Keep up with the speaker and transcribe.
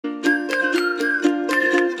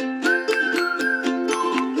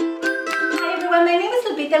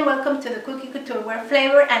and welcome to the Cookie Couture, where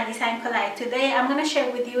flavor and design collide. Today I'm going to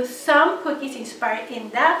share with you some cookies inspired in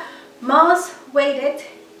the most waited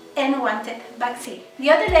and wanted vaccine. The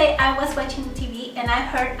other day I was watching TV and I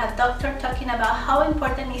heard a doctor talking about how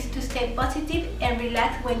important it is to stay positive and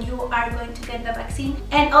relax when you are going to get the vaccine,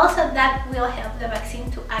 and also that will help the vaccine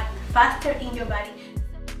to act faster in your body.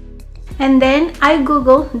 And then I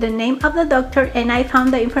googled the name of the doctor and I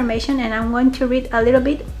found the information, and I'm going to read a little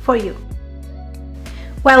bit for you.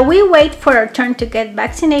 While we wait for our turn to get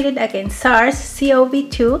vaccinated against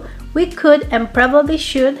SARS-CoV-2, we could and probably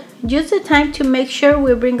should use the time to make sure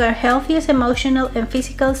we bring our healthiest emotional and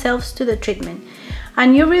physical selves to the treatment. A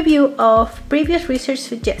new review of previous research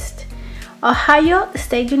suggests Ohio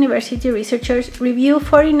State University researchers reviewed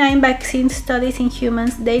 49 vaccine studies in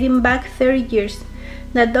humans dating back 30 years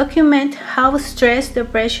that document how stress,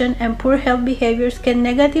 depression, and poor health behaviors can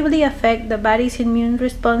negatively affect the body's immune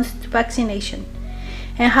response to vaccination,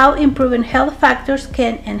 and how improving health factors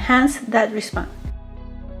can enhance that response.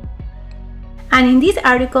 And in this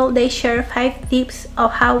article, they share 5 tips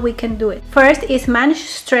of how we can do it. First is manage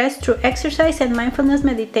stress through exercise and mindfulness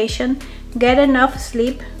meditation, get enough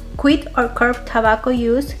sleep, quit or curb tobacco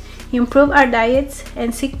use, improve our diets,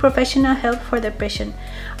 and seek professional help for depression.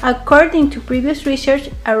 According to previous research,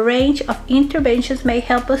 a range of interventions may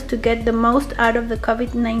help us to get the most out of the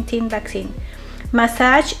COVID-19 vaccine.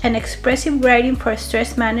 Massage and expressive writing for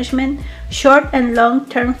stress management, short and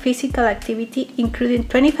long-term physical activity, including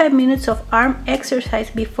 25 minutes of arm exercise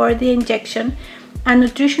before the injection, and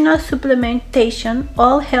nutritional supplementation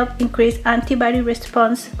all help increase antibody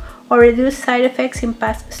response or reduce side effects in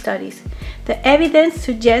past studies. The evidence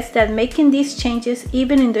suggests that making these changes,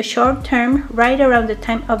 even in the short term, right around the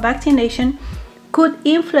time of vaccination, could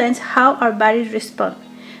influence how our bodies respond.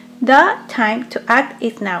 The time to act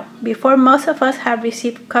is now, before most of us have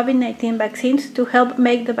received COVID-19 vaccines, to help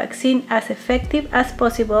make the vaccine as effective as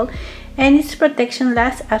possible and its protection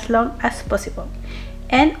last as long as possible.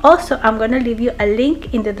 And also, I'm going to leave you a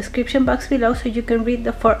link in the description box below so you can read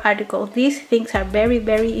the 4 articles. These things are very,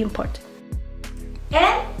 very important.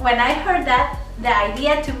 And when I heard that, the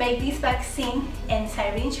idea to make this vaccine and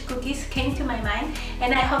syringe cookies came to my mind,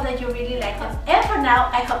 and I hope that you really like them. And for now,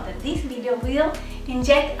 I hope that this video will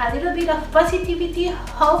inject a little bit of positivity,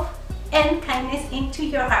 hope, and kindness into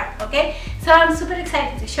your heart, okay? So I'm super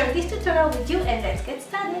excited to share this tutorial with you, and let's get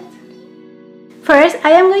started. First,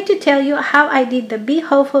 I am going to tell you how I did the Be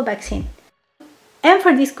Hopeful vaccine. And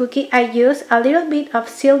for this cookie, I used a little bit of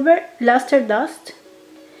silver luster dust,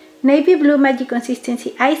 navy blue magic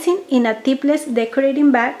consistency icing in a tipless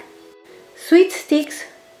decorating bag, sweet sticks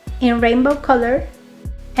in rainbow color,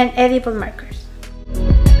 and edible markers.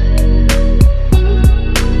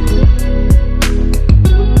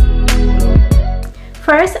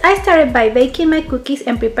 First, I started by baking my cookies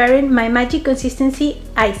and preparing my magic consistency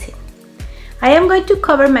icing. I am going to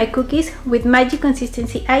cover my cookies with magic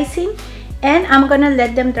consistency icing, and I'm gonna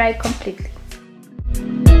let them dry completely.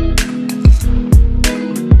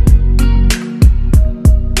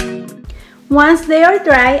 Once they are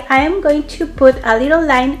dry, I am going to put a little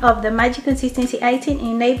line of the magic consistency icing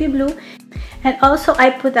in navy blue, and also I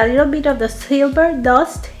put a little bit of the silver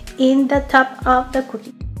dust in the top of the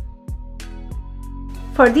cookie.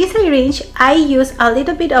 For this syringe, I use a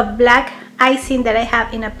little bit of black icing that I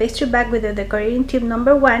have in a pastry bag with the decorating tip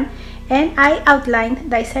number 1, and I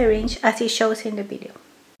outlined the syringe as it shows in the video.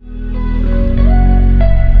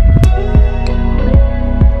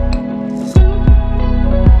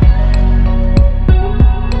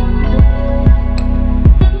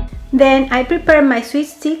 Then I prepare my sweet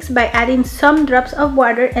sticks by adding some drops of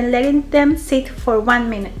water and letting them sit for 1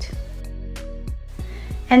 minute.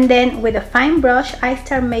 And then with a fine brush, I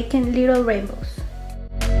start making little rainbows.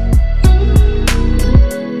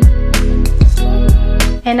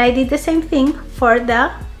 And I did the same thing for the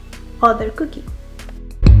other cookie.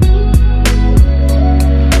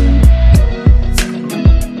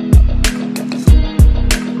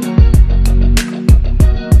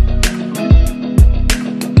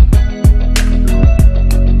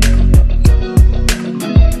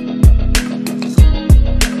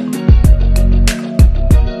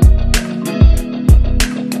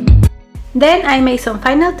 Then I made some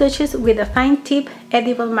final touches with a fine tip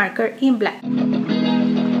edible marker in black.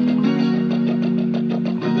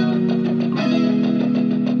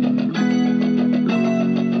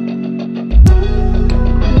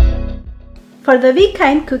 For the Be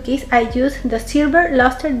Kind cookies, I used the silver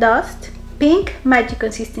luster dust, pink magic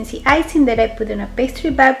consistency icing that I put in a pastry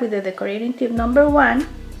bag with the decorating tip number 1.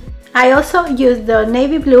 I also used the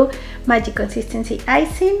navy blue magic consistency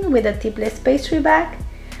icing with a tipless pastry bag,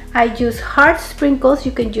 I use hard sprinkles,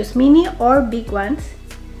 you can use mini or big ones,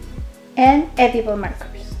 and edible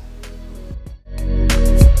markers.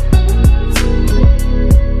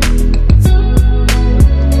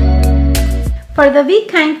 For the big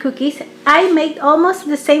kind cookies, I made almost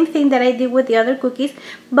the same thing that I did with the other cookies,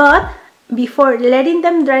 but before letting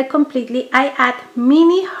them dry completely, I add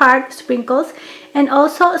mini hard sprinkles and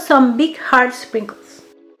also some big hard sprinkles.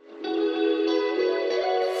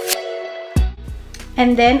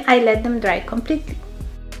 And then I let them dry completely.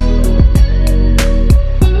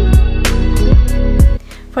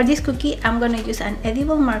 For this cookie, I'm gonna use an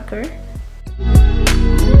edible marker.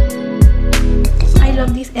 I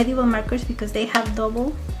love these edible markers because they have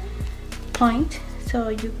double point, so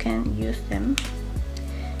you can use them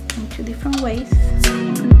in two different ways.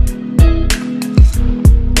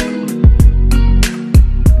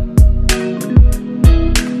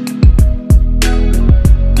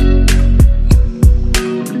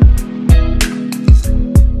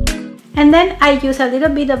 And then I use a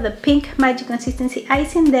little bit of the pink magic consistency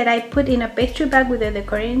icing that I put in a pastry bag with the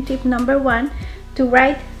decorating tip number 1 to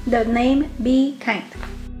write the name Be Kind.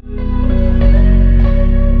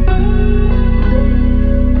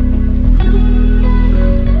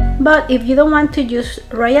 But if you don't want to use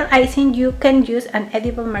royal icing, you can use an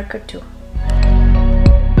edible marker too.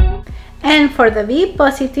 And for the Be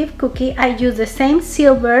Positive cookie, I use the same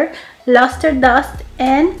silver, luster dust,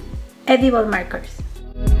 and edible markers.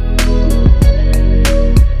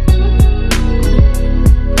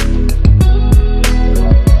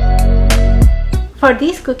 For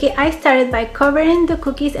this cookie, I started by covering the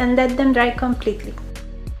cookies and let them dry completely.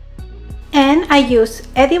 And I use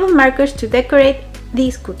edible markers to decorate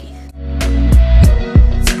these cookies.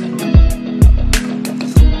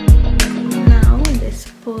 Now let's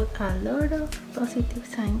put a lot of positive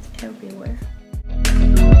signs everywhere.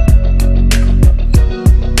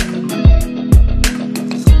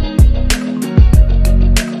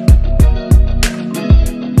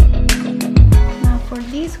 Now for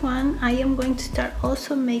this one, I am going to start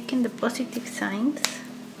also making the positive signs.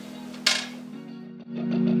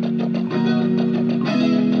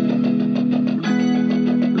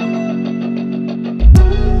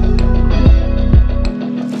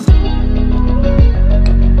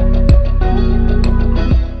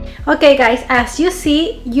 Okay guys, as you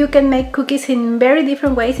see, you can make cookies in very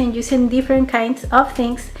different ways and using different kinds of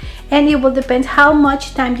things, and it will depend how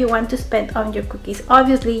much time you want to spend on your cookies.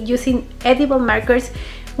 Obviously, using edible markers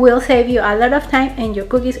will save you a lot of time and your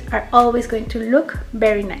cookies are always going to look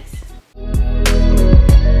very nice.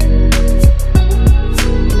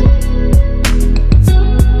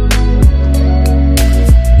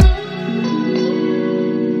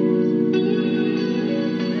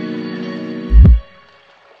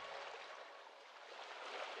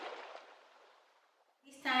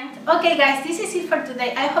 Okay guys, this is it for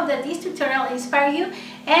today. I hope that this tutorial inspired you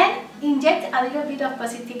and inject a little bit of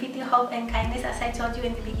positivity, hope and kindness, as I told you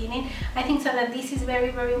in the beginning. I think so that this is very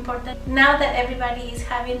important now that everybody is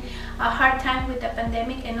having a hard time with the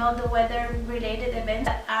pandemic and all the weather related events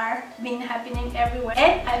that are been happening everywhere.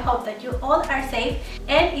 And I hope that you all are safe,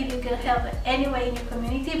 and if you can help in any way in your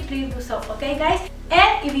community, please do so. Okay guys,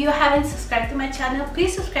 and if you haven't subscribed to my channel,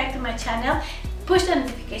 please subscribe to my channel. Push the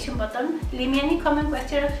notification button, leave me any comment,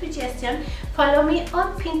 question or suggestion, follow me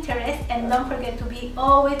on Pinterest, and don't forget to be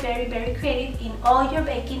always very creative in all your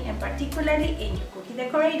baking and particularly in your cookie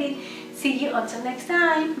decorating. See you until next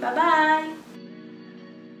time. Bye bye.